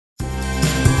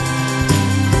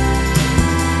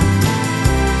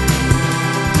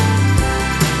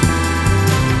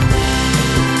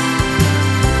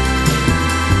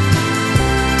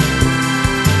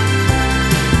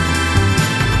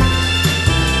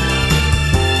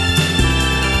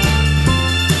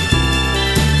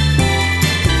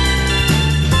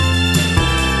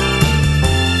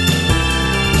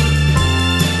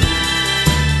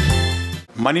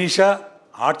Manisha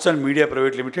arts and media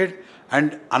private limited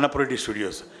and Annapurna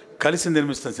studios కలిసి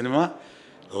నిర్మిస్తున్న cinema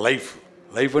life.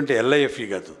 Life అంటే LIFE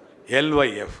కాదు,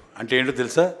 LYF అంటే ఏంటో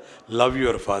తెలుసా? Love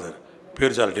your father.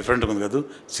 పేరు చాలా డిఫరెంట్గా ఉంది కదా,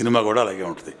 సినిమా కూడా అలాగే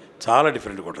ఉంటుంది, చాలా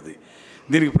డిఫరెంట్గా ఉంటుంది.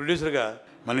 దీనికి ప్రొడ్యూసర్గా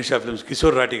మనీషా ఫిల్మ్స్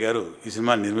కిషోర్ రాఠీ గారు ఈ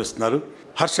సినిమాని నిర్మిస్తున్నారు.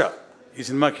 హర్ష ఈ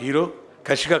సినిమాకి హీరో,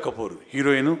 కషికా కపూర్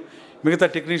హీరోయిన్, మిగతా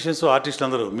టెక్నీషియన్స్ ఆర్టిస్టులు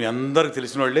అందరూ మీ అందరికి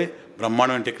తెలిసిన వాళ్ళే,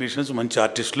 బ్రహ్మాండమైన టెక్నీషియన్స్, మంచి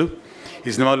ఆర్టిస్టులు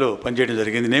ఈ సినిమాలో పనిచేయడం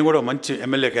జరిగింది. నేను కూడా మంచి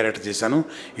MLA క్యారెక్టర్ చేశాను.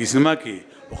 ఈ సినిమాకి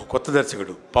ఒక కొత్త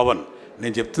దర్శకుడు పవన్.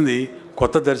 నేను చెప్తుంది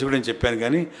కొత్త దర్శకుడు అని చెప్పాను,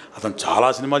 కానీ అతను చాలా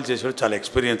సినిమాలు చేశాడు, చాలా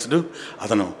ఎక్స్పీరియన్స్డ్.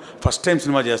 అతను ఫస్ట్ టైం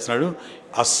సినిమా చేస్తున్నాడు.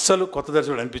 అస్సలు కొత్త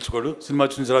దర్శకుడు అనిపించుకోడు. సినిమా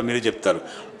చూసిన తర్వాత మీరే చెప్తారు,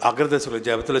 అగ్రదర్శకుల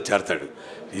జాబితాలో చేరతాడు.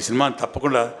 ఈ సినిమాని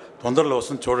తప్పకుండా తొందరలో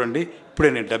వస్తుంది, చూడండి. ఇప్పుడే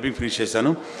నేను డబ్బింగ్ ఫినిష్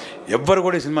చేశాను. ఎవ్వరు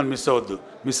కూడా ఈ సినిమాని మిస్ అవ్వద్దు.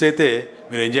 మిస్ అయితే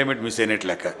మీరు ఎంజాయ్మెంట్ మిస్ అయినట్టు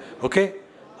లెక్క. Okay,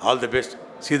 all the best.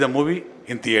 See the movie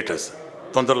in theatres.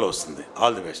 తొందరలో వస్తుంది.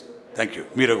 All the best. Thank you.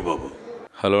 Me Raghubabu.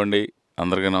 Hello అండి,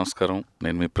 అందరికీ నమస్కారం.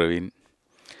 నేను మీ ప్రవీణ్.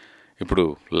 ఇప్పుడు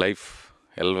life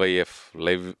LYF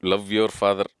love your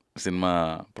father cinema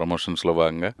ప్రమోషన్స్లో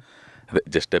భాగంగా అదే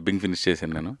జస్ట్ డబ్బింగ్ ఫినిష్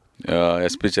చేశాను నేను.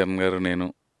 SP చరణ్ గారు నేను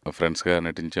ఫ్రెండ్స్గా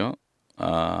నటించాం.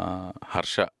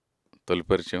 హర్ష తొలి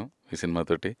పరిచయం ఈ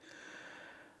సినిమాతోటి.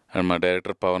 అండ్ మా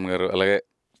డైరెక్టర్ పవన్ గారు, అలాగే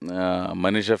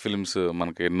మనీషా ఫిల్మ్స్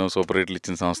మనకి ఎన్నో సూపర్ హిట్లు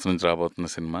ఇచ్చిన సంస్థ నుంచి రాబోతున్న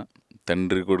సినిమా.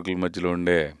 తండ్రి కొడుకుల మధ్యలో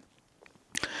ఉండే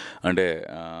అంటే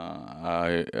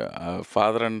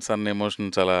ఫాదర్ అండ్ సన్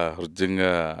ఎమోషన్ చాలా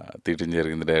హృద్యంగా తీయటం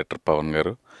జరిగింది డైరెక్టర్ పవన్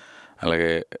గారు.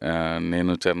 అలాగే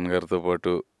నేను చరణ్ గారితో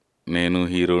పాటు నేను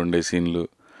హీరో ఉండే సీన్లు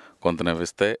కొంత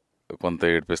నవ్విస్తాయి, కొంత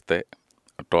ఏడిపిస్తాయి.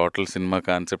 టోటల్ సినిమా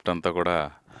కాన్సెప్ట్ అంతా కూడా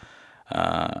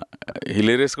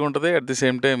హిలేరియస్గా ఉంటుంది, అట్ ది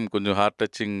సేమ్ టైం కొంచెం హార్ట్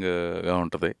టచింగ్గా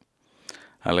ఉంటుంది.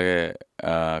 అలాగే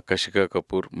కషికా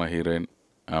కపూర్ మా హీరోయిన్,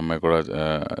 అమ్మాయి కూడా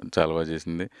చాలా బాగా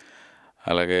చేసింది.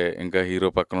 అలాగే ఇంకా హీరో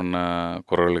పక్కన ఉన్న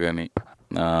కుర్రోళ్ళు కానీ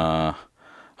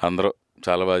అందరూ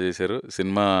చాలా బాగా చేశారు.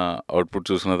 సినిమా అవుట్పుట్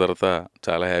చూసిన తర్వాత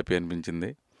చాలా హ్యాపీ అనిపించింది.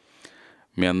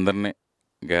 మీ అందరినీ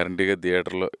గ్యారంటీగా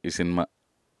థియేటర్లో ఈ సినిమా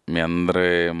మీ అందరి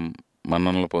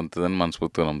మన్ననలు పొందుతుందని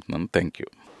మనస్ఫూర్తిగా నమ్ముతున్నాను. Thank you.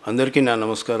 అందరికీ నా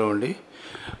నమస్కారం అండి.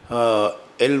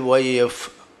 LYF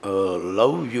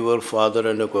లవ్ యువర్ ఫాదర్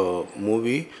అనే ఒక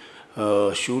మూవీ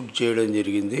షూట్ చేయడం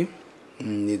జరిగింది.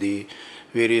 ఇది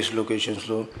వేరియస్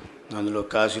లొకేషన్స్లో, అందులో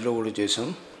కాశీలో కూడా చేసాం.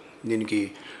 దీనికి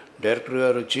డైరెక్టర్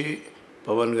గారు వచ్చి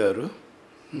పవన్ గారు,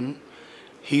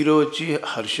 హీరో వచ్చి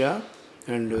హర్ష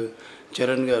అండ్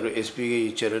చరణ్ గారు, SP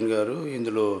చరణ్ గారు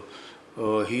ఇందులో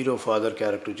హీరో ఫాదర్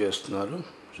క్యారెక్టర్ చేస్తున్నారు.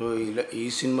 సో ఇలా ఈ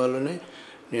సినిమాలోనే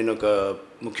నేను ఒక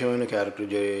ముఖ్యమైన క్యారెక్టర్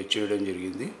చేయడం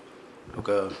జరిగింది,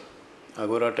 ఒక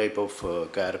Agora type of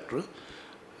character.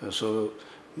 So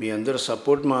మీ అందరి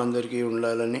సపోర్ట్ మా అందరికీ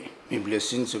ఉండాలని, మీ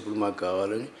బ్లెస్సింగ్స్ ఇప్పుడు మాకు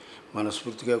కావాలని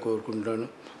మనస్ఫూర్తిగా కోరుకుంటాను.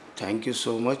 Thank you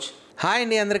so much. Hi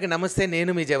అండి, అందరికీ నమస్తే.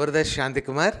 నేను మీ జబర్దస్త్ శాంతి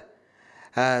కుమార్.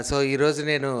 సో ఈరోజు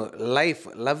నేను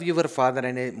లవ్ యువర్ ఫాదర్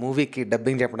అనే మూవీకి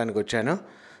డబ్బింగ్ చెప్పడానికి వచ్చాను.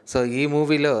 సో ఈ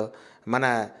మూవీలో మన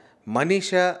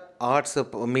Manisha arts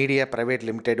media private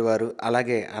limited వారు,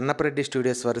 అలాగే అన్నపూర్ణ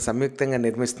స్టూడియోస్ వారు సంయుక్తంగా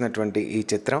నిర్మిస్తున్నటువంటి ఈ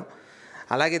చిత్రం.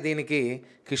 అలాగే దీనికి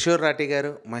కిషోర్ రాఠీ గారు,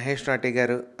 మహేష్ రాఠీ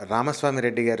గారు, రామస్వామి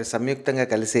రెడ్డి గారు సంయుక్తంగా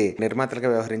కలిసి నిర్మాతలుగా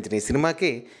వ్యవహరించిన ఈ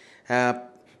సినిమాకి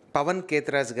పవన్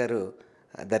కేతరాజ్ గారు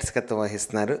దర్శకత్వం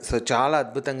వహిస్తున్నారు. సో చాలా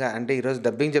అద్భుతంగా, అంటే ఈరోజు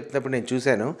డబ్బింగ్ చెప్తున్నప్పుడు నేను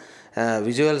చూశాను,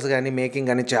 విజువల్స్ కానీ మేకింగ్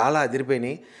కానీ చాలా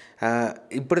అదిరిపోయినాయి.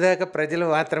 ఇప్పటిదాకా ప్రజలు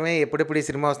మాత్రమే ఎప్పుడెప్పుడు ఈ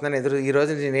సినిమా వస్తుందని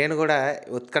ఈరోజు నేను కూడా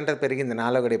ఉత్కంఠ పెరిగింది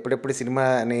నాలో కూడా, ఎప్పుడెప్పుడు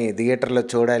సినిమాని థియేటర్లో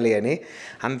చూడాలి అని.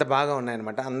 అంత బాగా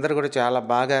ఉన్నాయన్నమాట. అందరూ కూడా చాలా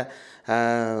బాగా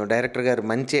డైరెక్టర్ గారు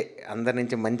అందరి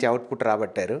నుంచి మంచి అవుట్పుట్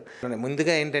రాబట్టారు.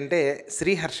 ముందుగా ఏంటంటే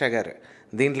శ్రీహర్ష గారు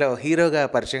దీంట్లో హీరోగా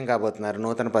పరిచయం కాబోతున్నారు,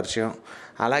 నూతన పరిచయం.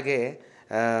 అలాగే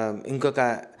ఇంకొక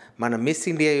మన మిస్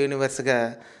ఇండియా యూనివర్స్గా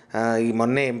ఈ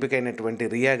మొన్నే ఎంపికైనటువంటి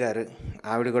రియా గారు,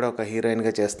 ఆవిడ కూడా ఒక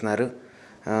హీరోయిన్గా చేస్తున్నారు.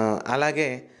 అలాగే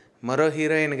మరో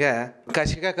హీరోయిన్గా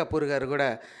కషికా కపూర్ గారు కూడా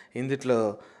ఇందులో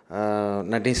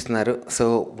నటిస్తున్నారు. సో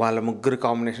వాళ్ళ ముగ్గురు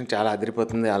కాంబినేషన్ చాలా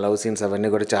అదిరిపోతుంది. ఆ లవ్ సీన్స్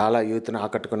అవన్నీ కూడా చాలా యూత్ను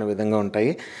ఆకట్టుకునే విధంగా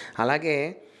ఉంటాయి. అలాగే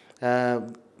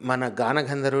మన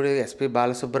గానగంధర్వుడు SP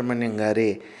బాలసుబ్రహ్మణ్యం గారి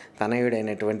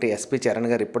తనయుడైనటువంటి SP చరణ్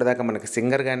గారు ఇప్పటిదాకా మనకి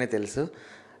సింగర్గానే తెలుసు.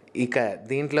 ఇక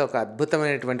దీంట్లో ఒక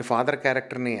అద్భుతమైనటువంటి ఫాదర్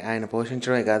క్యారెక్టర్ని ఆయన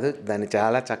పోషించడమే కాదు, దాన్ని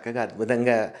చాలా చక్కగా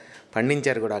అద్భుతంగా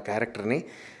పండించారు కూడా ఆ క్యారెక్టర్ని.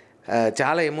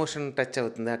 చాలా ఎమోషన్ టచ్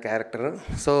అవుతుంది ఆ క్యారెక్టర్.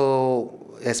 సో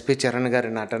SP చరణ్ గారి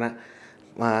నటన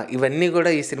ఇవన్నీ కూడా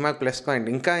ఈ సినిమాకి ప్లస్ పాయింట్.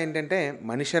 ఇంకా ఏంటంటే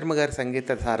మణిశర్మ గారి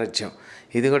సంగీత సారథ్యం,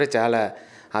 ఇది కూడా చాలా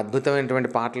అద్భుతమైనటువంటి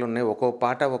పాటలు ఉన్నాయి. ఒక్కొక్క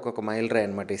పాట ఒక్కొక్క మైలురాయి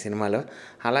అనమాట ఈ సినిమాలో.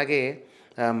 అలాగే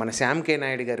మన శ్యామ్ కే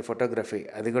నాయుడు గారి ఫోటోగ్రఫీ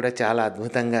అది కూడా చాలా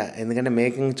అద్భుతంగా, ఎందుకంటే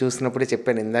మేకింగ్ చూసినప్పుడే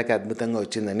చెప్పాను ఇందాక అద్భుతంగా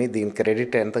వచ్చిందని. దీని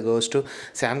క్రెడిట్ ఎంత గోస్ టు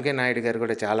శ్యామ్ కే నాయుడు గారు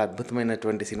కూడా చాలా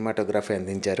అద్భుతమైనటువంటి సినిమాటోగ్రఫీ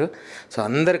అందించారు. సో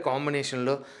అందరి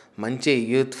కాంబినేషన్లో మంచి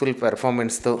యూత్ఫుల్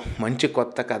పెర్ఫార్మెన్స్తో, మంచి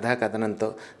కొత్త కథా కథనంతో,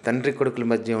 తండ్రి కొడుకుల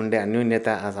మధ్య ఉండే అన్యోన్యత,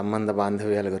 ఆ సంబంధ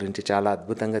బాంధవ్యాల గురించి చాలా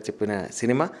అద్భుతంగా చెప్పిన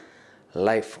cinema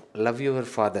life, love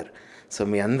your father. So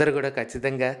మీ అందరూ కూడా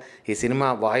ఖచ్చితంగా ఈ సినిమా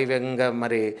వాయువేగంగా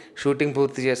మరి షూటింగ్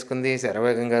పూర్తి చేసుకుంది,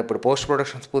 శరవేగంగా ఇప్పుడు పోస్ట్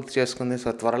ప్రొడక్షన్స్ పూర్తి చేసుకుంది.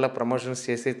 సో త్వరలో ప్రమోషన్స్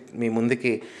చేసి మీ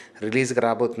ముందుకి రిలీజ్కి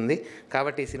రాబోతుంది.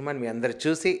 కాబట్టి ఈ సినిమాని మీ అందరు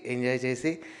చూసి ఎంజాయ్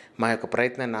చేసి మా యొక్క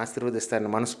ప్రయత్నాన్ని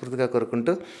ఆశీర్వదిస్తారని మనస్ఫూర్తిగా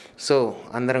కోరుకుంటూ, సో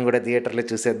అందరం కూడా థియేటర్లో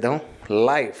చూసేద్దాం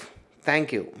life.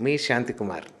 Thank you. Me Shanti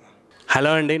Kumar.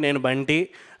 Hello అండి, నేను బంటి.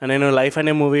 నేను లైఫ్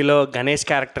అనే మూవీలో గణేష్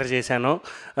క్యారెక్టర్ చేశాను.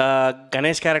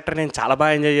 గణేష్ క్యారెక్టర్ నేను చాలా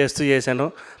బాగా ఎంజాయ్ చేశాను.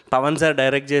 పవన్ సార్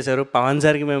డైరెక్ట్ చేశారు. పవన్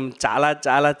సార్కి మేము చాలా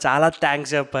చాలా చాలా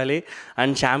థ్యాంక్స్ చెప్పాలి.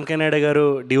 అండ్ శ్యామ్ కే నాయుడు గారు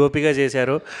డిఓపిగా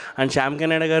చేశారు. అండ్ శ్యామ్ కే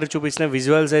నాయుడు గారు చూపించిన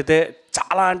విజువల్స్ అయితే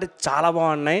చాలా అంటే చాలా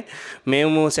బాగున్నాయి.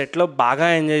 మేము సెట్లో బాగా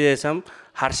ఎంజాయ్ చేసాం.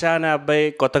 హర్ష అనే అబ్బాయి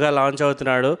కొత్తగా లాంచ్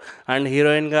అవుతున్నాడు అండ్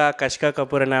హీరోయిన్గా కషికా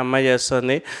కపూర్ అనే అమ్మాయి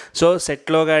చేస్తుంది. సో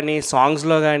సెట్లో కానీ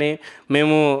సాంగ్స్లో కానీ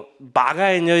మేము బాగా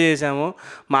ఎంజాయ్ చేసాము.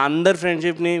 మా అందరి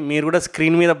ఫ్రెండ్షిప్ని మీరు కూడా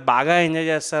స్క్రీన్ మీద బాగా enjoy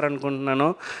చేస్తారనుకుంటున్నాను.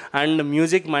 And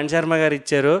music Mani Sharma గారు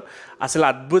ఇచ్చారు. అసలు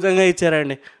అద్భుతంగా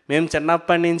ఇచ్చారండి. మేము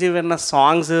చిన్నప్పటి నుంచి విన్న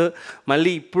సాంగ్స్,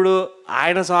 మళ్ళీ ఇప్పుడు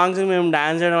ఆయన సాంగ్స్ మేము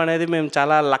డ్యాన్స్ చేయడం అనేది మేము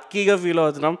చాలా లక్కీగా ఫీల్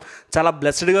అవుతున్నాం, చాలా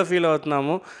బ్లెస్డ్గా ఫీల్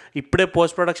అవుతున్నాము. ఇప్పుడే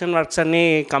పోస్ట్ ప్రొడక్షన్ వర్క్స్ అన్నీ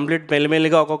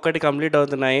మెల్లిమెల్లిగా ఒక్కొక్కటి కంప్లీట్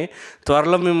అవుతున్నాయి.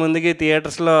 త్వరలో మీ ముందుకి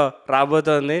థియేటర్స్లో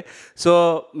రాబోతోంది. సో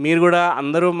మీరు కూడా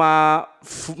అందరూ మా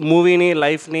మూవీని,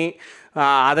 లైఫ్ని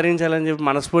ఆదరించాలని చెప్పి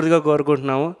మనస్ఫూర్తిగా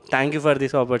కోరుకుంటున్నాము. Thank you for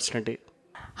this opportunity.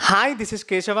 Hi, this is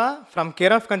Keshava from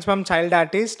care of కంచమం child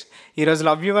artist. ఈరోజు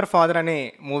లవ్ యువర్ ఫాదర్ అనే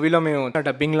మూవీలో మేము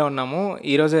డబ్బింగ్లో ఉన్నాము.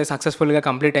 ఈరోజు సక్సెస్ఫుల్గా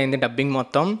కంప్లీట్ అయింది డబ్బింగ్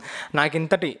మొత్తం. నాకు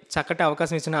ఇంతటి చక్కటి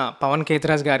అవకాశం ఇచ్చిన పవన్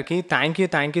కేతరాజ్ గారికి thank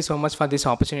you so much for this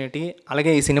opportunity.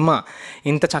 అలాగే ఈ సినిమా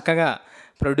ఇంత చక్కగా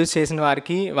ప్రొడ్యూస్ చేసిన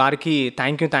వారికి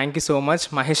thank you so much.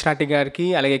 Mahesh Rathi గారికి,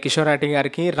 అలాగే కిషోర్ రాఠి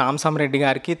గారికి, రామ్ రెడ్డి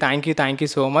గారికి థ్యాంక్ యూ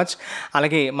సో మచ్.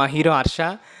 అలాగే మా హీరో హర్ష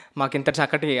మాకు ఇంత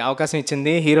చక్కటి అవకాశం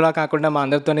ఇచ్చింది. హీరోలా కాకుండా మా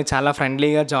అందరితో చాలా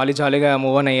ఫ్రెండ్లీగా జాలీగా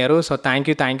మూవ్ ఆన్ అయ్యారు. So thank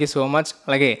you so much.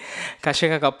 అలాగే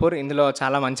కషికా కపూర్ ఇందులో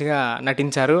చాలా మంచిగా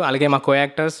నటించారు. అలాగే మా co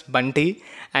actors Bunty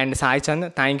and Sai Chand,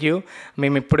 thank you.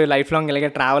 మేము ఇప్పుడు లైఫ్ లాంగ్ ఇలాగే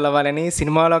ట్రావెల్ అవ్వాలని,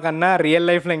 సినిమాలో కన్నా రియల్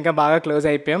లైఫ్లో ఇంకా బాగా క్లోజ్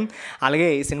అయిపోయాం. అలాగే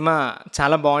ఈ సినిమా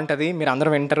చాలా బాగుంటుంది, మీరు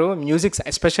అందరూ వింటారు. మ్యూజిక్స్,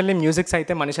 ఎస్పెషల్లీ మ్యూజిక్స్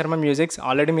అయితే మణి శర్మ మ్యూజిక్స్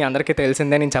ఆల్రెడీ మీ అందరికీ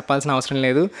తెలిసిందే, నేను చెప్పాల్సిన అవసరం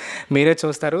లేదు, మీరే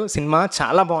చూస్తారు. సినిమా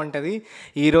చాలా బాగుంటుంది.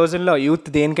 ఈ రోజుల్లో యూత్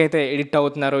దేనికైతే ఎడిక్ట్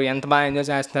అవుతున్నారు, ఎంత బాగా ఎంజాయ్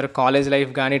చేస్తున్నారు, కాలేజ్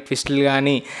లైఫ్ కానీ, ట్విస్టులు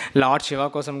కానీ, లార్డ్ శివ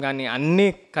కోసం కానీ అన్నీ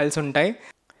కలిసి ఉంటాయి.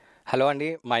 హలో అండి,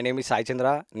 మై నేమ్ ఈజ్ సాయి చంద్ర.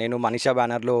 నేను మనీషా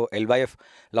బ్యానర్లో LYF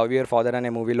లవ్ యువర్ ఫాదర్ అనే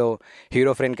మూవీలో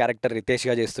హీరో ఫ్రెండ్ క్యారెక్టర్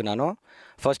రితేష్గా చేస్తున్నాను.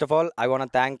 First of all I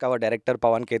want thank our director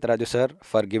Pawan Ketharaju sir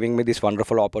for giving me this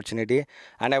wonderful opportunity.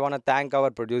 And I want thank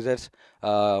our producers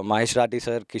Mahesh Rathi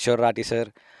sir, Kishore Rathi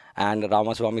sir and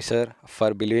Ramaswamy sir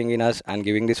for believing in us and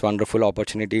giving this wonderful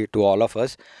opportunity to all of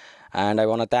us. And I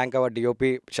want to thank our DOP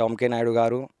Shyam K Naidu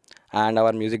garu and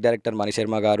our music director Mani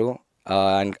Sharma garu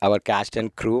and our cast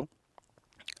and crew.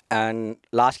 And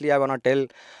lastly, I want to tell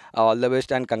all the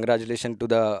best and congratulations to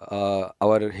the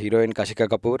our heroine Kashika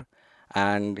Kapoor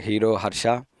and hero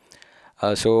Harsha.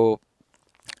 So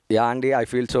yeah, Andy, I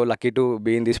feel so lucky to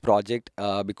be in this project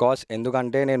because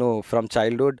endukante nenu from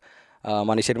childhood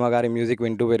Mani Sharma గారి music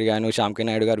వింటూ పెరిగాను, శ్యామ్ కే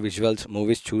నాయుడు గారి visuals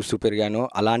movies చూస్తూ పెరిగాను.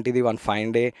 అలాంటిది one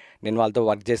fine day నేను వాళ్ళతో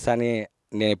work చేస్తానని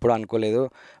నేను ఎప్పుడూ అనుకోలేదు.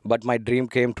 But my dream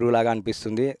came true లాగా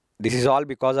అనిపిస్తుంది. This is all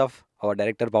because of our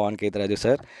director Pawan Ketharaju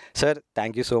sir. Sir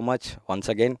thank you so much once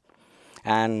again.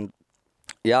 And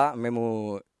yeah, మేము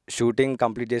షూటింగ్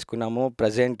కంప్లీట్ చేసుకున్నాము.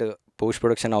 ప్రజెంట్ పోస్ట్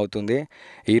ప్రొడక్షన్ అవుతుంది.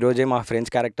 ఈరోజే మా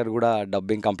ఫ్రెండ్స్ క్యారెక్టర్ కూడా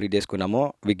డబ్బింగ్ కంప్లీట్ చేసుకున్నాము.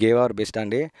 We gave our best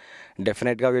అండి.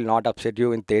 డెఫినెట్గా will not upset you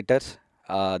in theatres.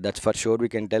 That's for sure we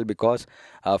can tell because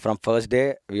from first day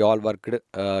we all worked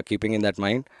keeping in that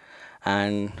mind.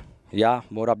 And yeah,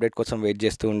 more update కోసం wait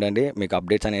చేస్తూ ఉండండి. మీకు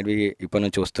updates అనేవి ఇప్పటి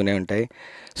నుంచి వస్తూనే ఉంటాయి.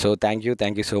 So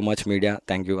thank you so much media.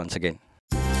 Thank you once again.